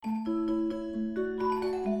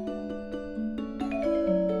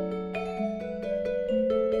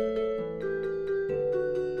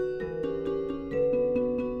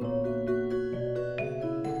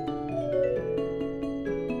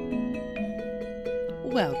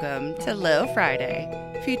Welcome to Little Friday,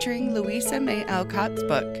 featuring Louisa May Alcott's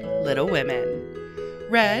book, Little Women.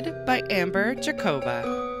 Read by Amber Jacoba.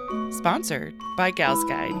 Sponsored by Gals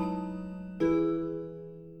Guide.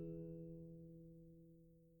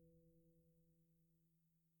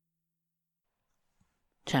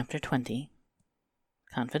 Chapter 20.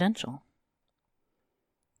 Confidential.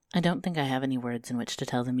 I don't think I have any words in which to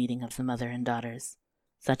tell the meeting of the mother and daughters.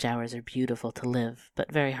 Such hours are beautiful to live,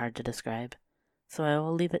 but very hard to describe, so I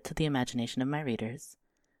will leave it to the imagination of my readers,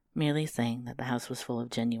 merely saying that the house was full of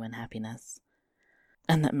genuine happiness,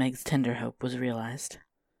 and that Meg's tender hope was realized.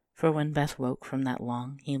 For when Beth woke from that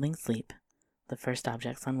long, healing sleep, the first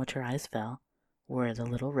objects on which her eyes fell were the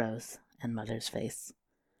little Rose and Mother's face.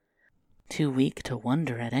 Too weak to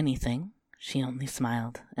wonder at anything, she only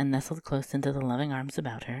smiled and nestled close into the loving arms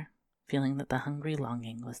about her, feeling that the hungry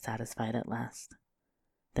longing was satisfied at last.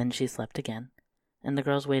 Then she slept again, and the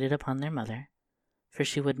girls waited upon their mother, for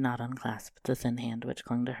she would not unclasp the thin hand which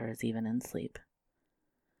clung to hers even in sleep.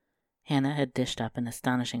 Hannah had dished up an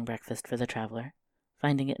astonishing breakfast for the traveler,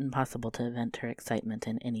 finding it impossible to vent her excitement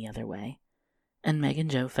in any other way, and Meg and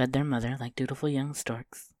Joe fed their mother like dutiful young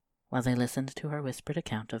storks, while they listened to her whispered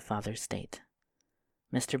account of father's state.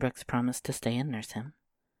 Mr. Brooks promised to stay and nurse him.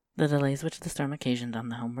 The delays which the storm occasioned on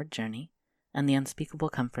the homeward journey, and the unspeakable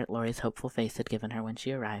comfort Laurie's hopeful face had given her when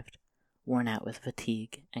she arrived, worn out with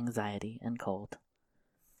fatigue, anxiety, and cold.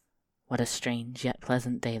 What a strange yet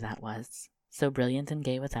pleasant day that was, so brilliant and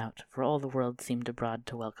gay without, for all the world seemed abroad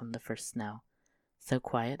to welcome the first snow, so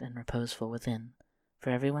quiet and reposeful within, for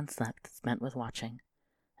everyone slept, spent with watching,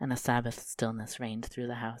 and a Sabbath stillness reigned through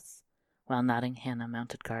the house, while nodding Hannah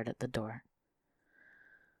mounted guard at the door.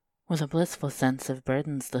 With a blissful sense of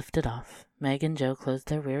burdens lifted off, Meg and Joe closed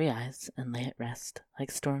their weary eyes and lay at rest,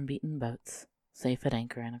 like storm-beaten boats, safe at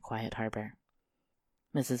anchor in a quiet harbor.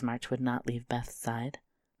 Mrs. March would not leave Beth's side,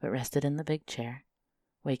 but rested in the big chair,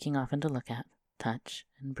 waking often to look at, touch,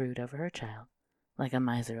 and brood over her child, like a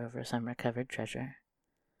miser over some recovered treasure.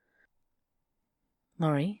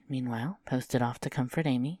 Laurie, meanwhile, posted off to comfort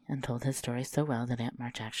Amy, and told his story so well that Aunt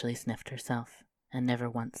March actually sniffed herself, and never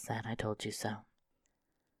once said, "I told you so."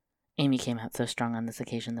 Amy came out so strong on this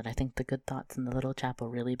occasion that I think the good thoughts in the little chapel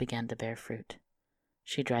really began to bear fruit.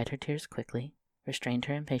 She dried her tears quickly, restrained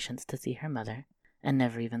her impatience to see her mother, and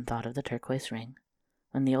never even thought of the turquoise ring,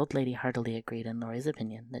 when the old lady heartily agreed in Laurie's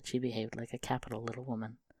opinion that she behaved like a capital little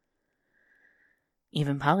woman.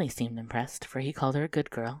 Even Polly seemed impressed, for he called her a good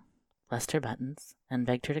girl, blessed her buttons, and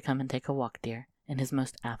begged her to come and take a walk, dear, in his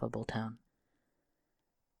most affable tone.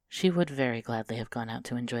 She would very gladly have gone out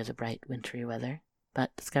to enjoy the bright, wintry weather,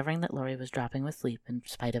 but discovering that Laurie was dropping with sleep in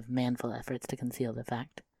spite of manful efforts to conceal the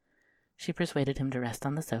fact, she persuaded him to rest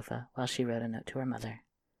on the sofa while she wrote a note to her mother.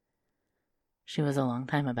 She was a long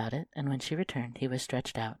time about it, and when she returned he was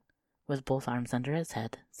stretched out, with both arms under his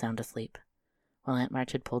head, sound asleep, while Aunt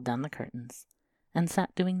March had pulled down the curtains, and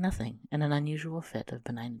sat doing nothing in an unusual fit of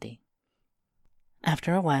benignity.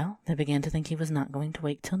 After a while they began to think he was not going to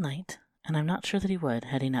wake till night, and I'm not sure that he would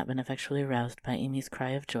had he not been effectually roused by Amy's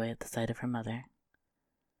cry of joy at the sight of her mother.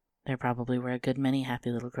 There probably were a good many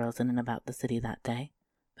happy little girls in and about the city that day,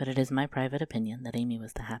 but it is my private opinion that Amy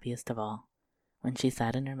was the happiest of all, when she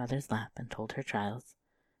sat in her mother's lap and told her trials,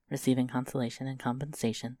 receiving consolation and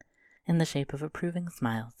compensation in the shape of approving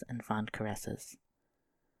smiles and fond caresses.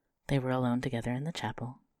 They were alone together in the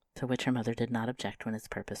chapel, to which her mother did not object when its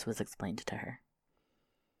purpose was explained to her.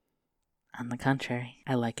 "On the contrary,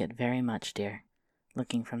 I like it very much, dear,"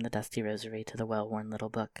 looking from the dusty rosary to the well-worn little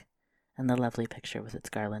book, and the lovely picture with its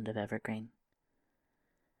garland of evergreen.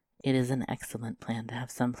 "It is an excellent plan to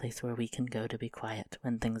have some place where we can go to be quiet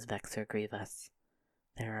when things vex or grieve us.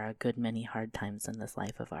 There are a good many hard times in this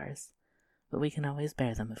life of ours, but we can always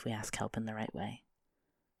bear them if we ask help in the right way.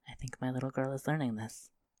 I think my little girl is learning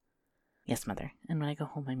this." "Yes, Mother, and when I go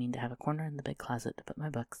home I mean to have a corner in the big closet to put my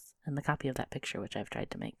books and the copy of that picture which I've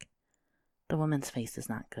tried to make. The woman's face is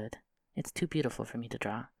not good. It's too beautiful for me to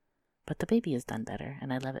draw, but the baby is done better,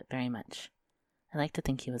 and I love it very much. I like to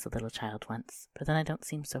think he was a little child once, for then I don't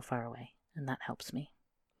seem so far away, and that helps me."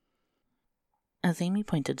 As Amy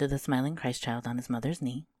pointed to the smiling Christ-child on his mother's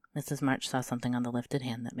knee, Mrs. March saw something on the lifted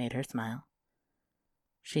hand that made her smile.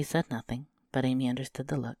 She said nothing, but Amy understood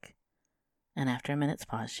the look, and after a minute's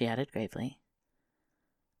pause she added gravely,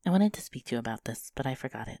 "I wanted to speak to you about this, but I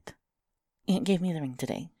forgot it. Aunt gave me the ring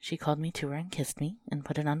today. She called me to her and kissed me, and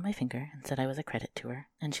put it on my finger, and said I was a credit to her,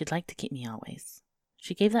 and she'd like to keep me always.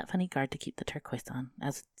 She gave that funny guard to keep the turquoise on,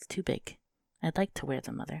 as it's too big. I'd like to wear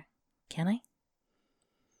them, Mother. Can I?"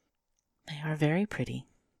 "They are very pretty,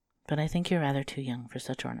 but I think you're rather too young for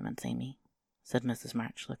such ornaments, Amy. said Mrs.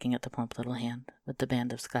 March, looking at the plump little hand with the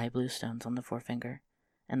band of sky blue stones on the forefinger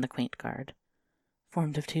and the quaint guard,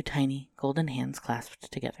 formed of 2 tiny, golden hands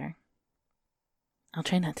clasped together. "I'll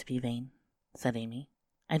try not to be vain," said Amy.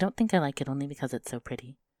 "I don't think I like it only because it's so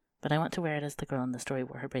pretty, but I want to wear it as the girl in the story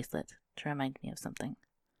wore her bracelet, to remind me of something."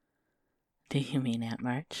 "Do you mean Aunt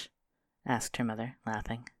March?" asked her mother,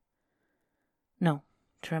 laughing. "No,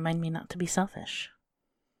 to remind me not to be selfish."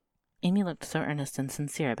 Amy looked so earnest and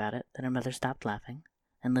sincere about it that her mother stopped laughing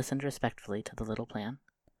and listened respectfully to the little plan.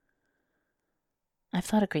 "I've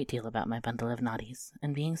thought a great deal about my bundle of naughties,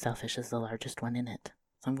 and being selfish is the largest one in it,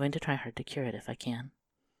 so I'm going to try hard to cure it if I can.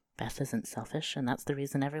 Beth isn't selfish, and that's the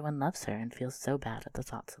reason everyone loves her and feels so bad at the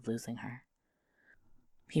thoughts of losing her.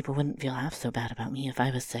 People wouldn't feel half so bad about me if I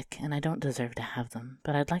was sick, and I don't deserve to have them,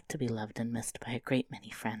 but I'd like to be loved and missed by a great many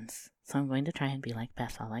friends, so I'm going to try and be like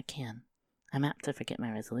Beth all I can. I'm apt to forget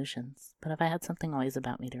my resolutions, but if I had something always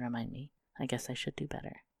about me to remind me, I guess I should do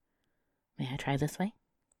better. May I try this way?"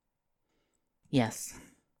 "Yes,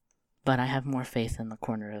 but I have more faith in the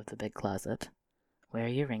corner of the big closet. Wear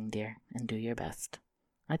your ring, dear, and do your best.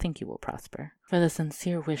 I think you will prosper, for the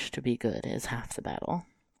sincere wish to be good is half the battle.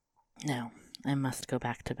 Now, I must go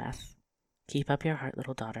back to Beth. Keep up your heart,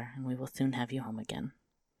 little daughter, and we will soon have you home again."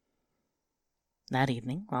 That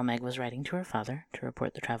evening, while Meg was writing to her father to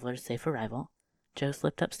report the traveler's safe arrival, Jo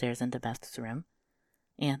slipped upstairs into Beth's room,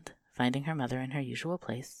 and, finding her mother in her usual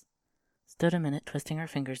place, stood a minute twisting her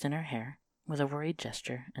fingers in her hair, with a worried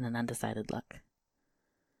gesture and an undecided look.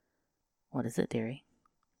 "What is it, dearie?"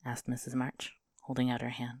 asked Mrs. March, holding out her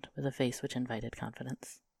hand with a face which invited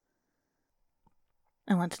confidence.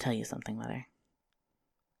 "I want to tell you something, Mother."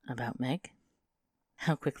 "About Meg?"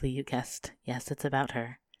 "How quickly you guessed. Yes, it's about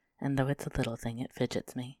her, and though it's a little thing, it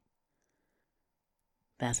fidgets me."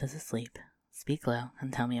 "Beth is asleep. Speak low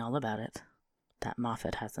and tell me all about it. That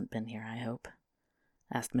Moffat hasn't been here, I hope?"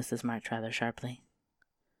 asked Mrs. March rather sharply.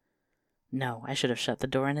 "No, I should have shut the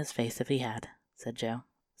door in his face if he had," said Jo,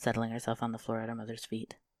 settling herself on the floor at her mother's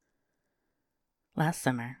feet. "Last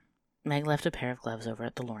summer, Meg left a pair of gloves over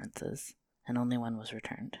at the Lawrences, and only one was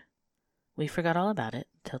returned. We forgot all about it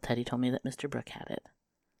till Teddy told me that Mr. Brooke had it.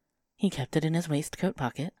 He kept it in his waistcoat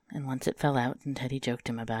pocket, and once it fell out and Teddy joked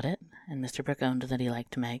him about it, and Mr. Brooke owned that he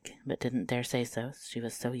liked Meg, but didn't dare say so, she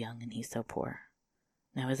was so young and he so poor.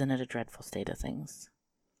 Now isn't it a dreadful state of things?"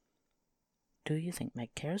 "Do you think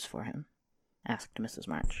Meg cares for him?" asked Mrs.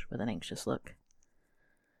 March, with an anxious look.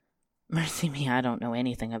 "Mercy me, I don't know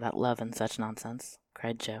anything about love and such nonsense,"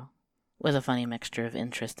 cried Jo, with a funny mixture of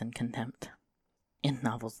interest and contempt. "In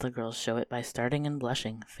novels the girls show it by starting and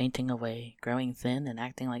blushing, fainting away, growing thin, and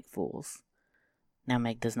acting like fools. Now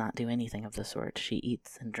Meg does not do anything of the sort. She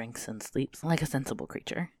eats and drinks and sleeps like a sensible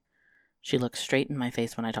creature. She looks straight in my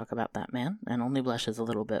face when I talk about that man, and only blushes a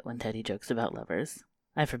little bit when Teddy jokes about lovers.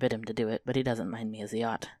 I forbid him to do it, but he doesn't mind me as he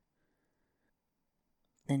ought."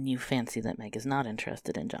 "Then you fancy that Meg is not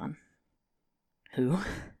interested in John?" "Who?"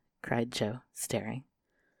 cried Jo, staring.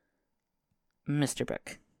 "Mr.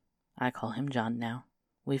 Brooke. I call him John now.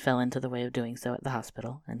 We fell into the way of doing so at the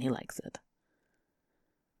hospital, and he likes it."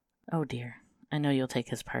 "Oh dear, I know you'll take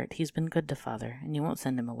his part. He's been good to Father, and you won't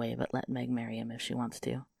send him away but let Meg marry him if she wants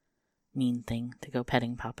to. Mean thing, to go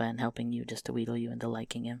petting Papa and helping you just to wheedle you into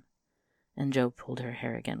liking him." And Jo pulled her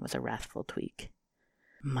hair again with a wrathful tweak.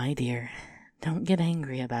 "My dear, don't get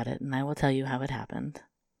angry about it, and I will tell you how it happened.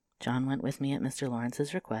 John went with me at Mr.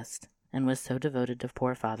 Lawrence's request, and was so devoted to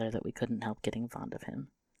poor Father that we couldn't help getting fond of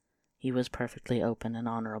him. He was perfectly open and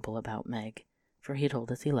honorable about Meg, for he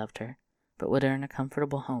told us he loved her, but would earn a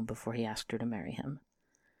comfortable home before he asked her to marry him.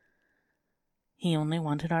 He only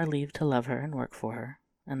wanted our leave to love her and work for her,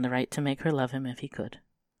 and the right to make her love him if he could.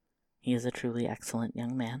 He is a truly excellent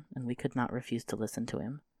young man, and we could not refuse to listen to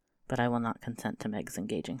him, but I will not consent to Meg's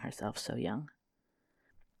engaging herself so young."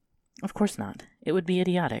 "Of course not. It would be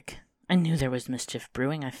idiotic. I knew there was mischief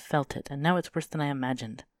brewing. I felt it, and now it's worse than I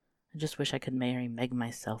imagined. I just wish I could marry Meg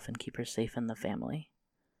myself and keep her safe in the family."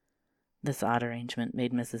 This odd arrangement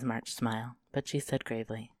made Mrs. March smile, but she said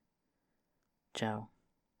gravely, "Jo,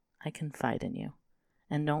 I confide in you,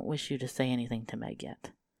 and don't wish you to say anything to Meg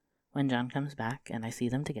yet. When John comes back, and I see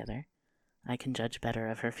them together, I can judge better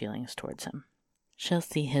of her feelings towards him. She'll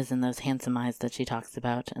see his in those handsome eyes that she talks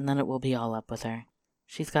about, and then it will be all up with her.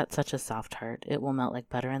 She's got such a soft heart, it will melt like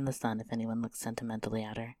butter in the sun if anyone looks sentimentally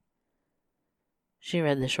at her. She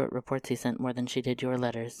read the short reports he sent more than she did your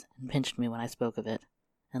letters, and pinched me when I spoke of it,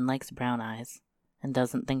 and likes brown eyes, and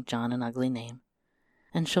doesn't think John an ugly name,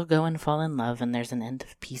 and she'll go and fall in love, and there's an end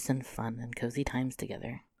of peace and fun and cozy times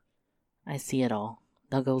together. I see it all.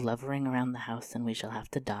 They'll go lovering around the house, and we shall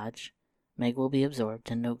have to dodge. Meg will be absorbed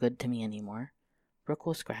and no good to me anymore. Brooke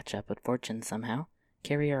will scratch up a fortune somehow,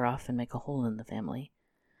 carry her off and make a hole in the family.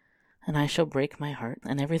 And I shall break my heart,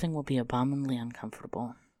 and everything will be abominably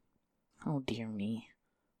uncomfortable. Oh, dear me.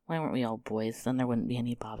 Why weren't we all boys? Then there wouldn't be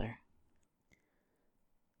any bother.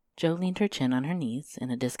 Jo leaned her chin on her knees in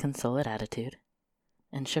a disconsolate attitude,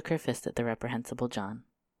 and shook her fist at the reprehensible John.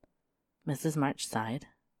 Mrs. March sighed,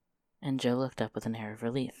 and Jo looked up with an air of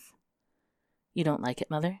relief. You don't like it,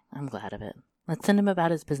 Mother? I'm glad of it. Let's send him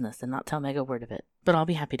about his business and not tell Meg a word of it, but I'll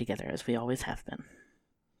be happy together as we always have been.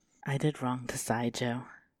 I did wrong to sigh, Jo.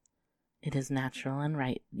 It is natural and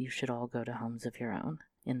right you should all go to homes of your own,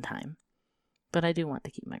 in time. But I do want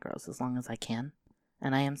to keep my girls as long as I can,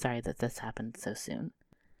 and I am sorry that this happened so soon.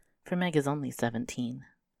 For Meg is only 17,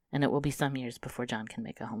 and it will be some years before John can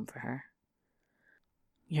make a home for her.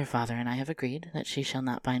 Your father and I have agreed that she shall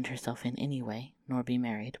not bind herself in any way, nor be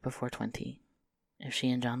married before 20. If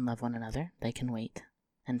she and John love one another, they can wait,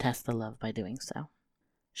 and test the love by doing so.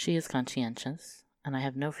 She is conscientious, and I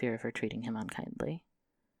have no fear of her treating him unkindly.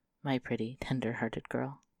 My pretty, tender-hearted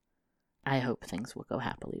girl. I hope things will go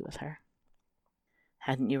happily with her.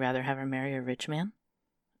 Hadn't you rather have her marry a rich man?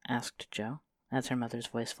 Asked Jo, as her mother's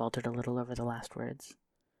voice faltered a little over the last words.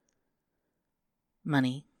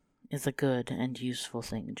 Money is a good and useful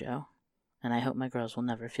thing, Jo, and I hope my girls will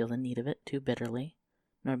never feel the need of it too bitterly,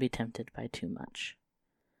 nor be tempted by too much.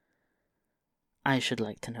 I should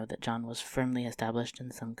like to know that John was firmly established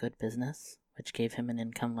in some good business, which gave him an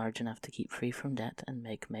income large enough to keep free from debt and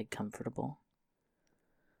make Meg comfortable.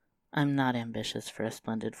 I'm not ambitious for a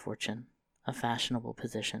splendid fortune, a fashionable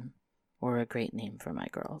position, or a great name for my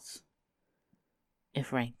girls.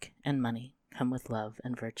 If rank and money come with love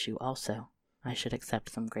and virtue also, I should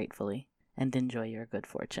accept them gratefully and enjoy your good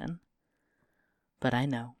fortune. But I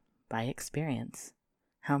know, by experience,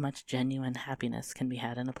 how much genuine happiness can be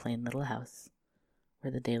had in a plain little house,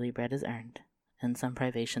 where the daily bread is earned, and some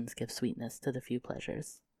privations give sweetness to the few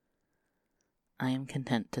pleasures. I am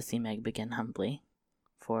content to see Meg begin humbly,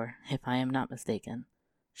 for, if I am not mistaken,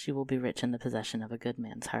 she will be rich in the possession of a good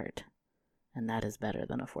man's heart, and that is better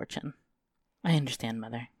than a fortune. I understand,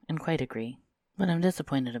 Mother, and quite agree, but I'm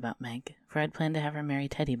disappointed about Meg, for I'd planned to have her marry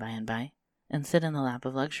Teddy by and by, and sit in the lap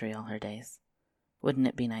of luxury all her days. Wouldn't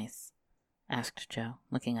it be nice? Asked Jo,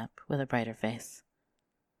 looking up with a brighter face.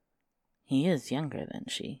 He is younger than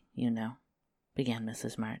she, you know, began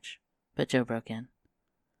Mrs. March, but Jo broke in.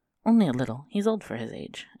 Only a little. He's old for his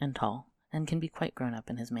age, and tall, and can be quite grown up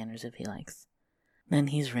in his manners if he likes. Then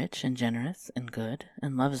he's rich and generous and good,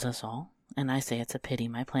 and loves us all, and I say it's a pity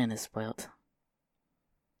my plan is spoilt.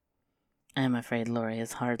 I am afraid Laurie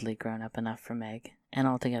is hardly grown up enough for Meg, and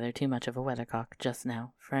altogether too much of a weathercock just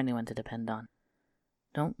now for anyone to depend on.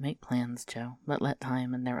 Don't make plans, Jo, but let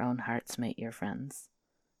time and their own hearts mate your friends.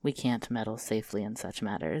 We can't meddle safely in such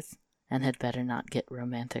matters, and had better not get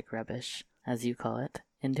romantic rubbish, as you call it,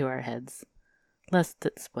 into our heads, lest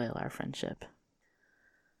it spoil our friendship.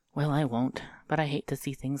 Well, I won't, but I hate to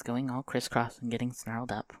see things going all crisscross and getting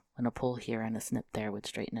snarled up, when a pull here and a snip there would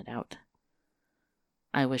straighten it out.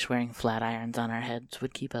 I wish wearing flat irons on our heads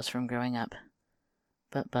would keep us from growing up.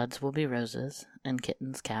 But buds will be roses, and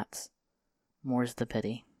kittens cats. More's the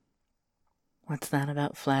pity. What's that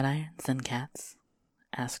about flat irons and cats?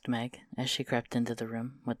 Asked Meg, as she crept into the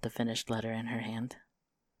room with the finished letter in her hand.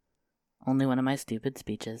 Only one of my stupid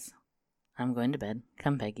speeches. I'm going to bed.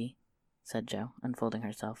 Come, Peggy, said Jo, unfolding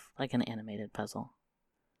herself like an animated puzzle.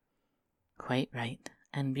 Quite right,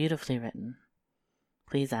 and beautifully written.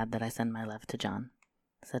 Please add that I send my love to John,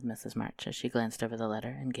 said Mrs. March as she glanced over the letter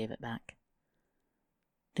and gave it back.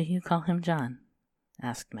 Do you call him John?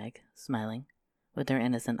 Asked Meg, smiling, with her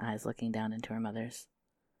innocent eyes looking down into her mother's.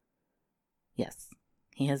 Yes,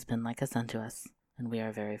 he has been like a son to us, and we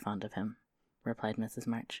are very fond of him, replied Mrs.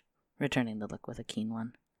 March, returning the look with a keen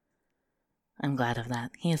one. I'm glad of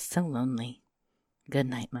that. He is so lonely. Good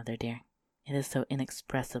night, Mother dear. It is so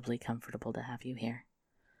inexpressibly comfortable to have you here,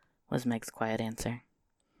 was Meg's quiet answer.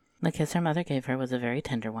 The kiss her mother gave her was a very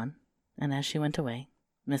tender one, and as she went away,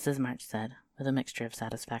 Mrs. March said, with a mixture of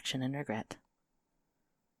satisfaction and regret,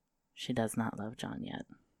 She does not love John yet,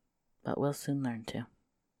 but will soon learn to.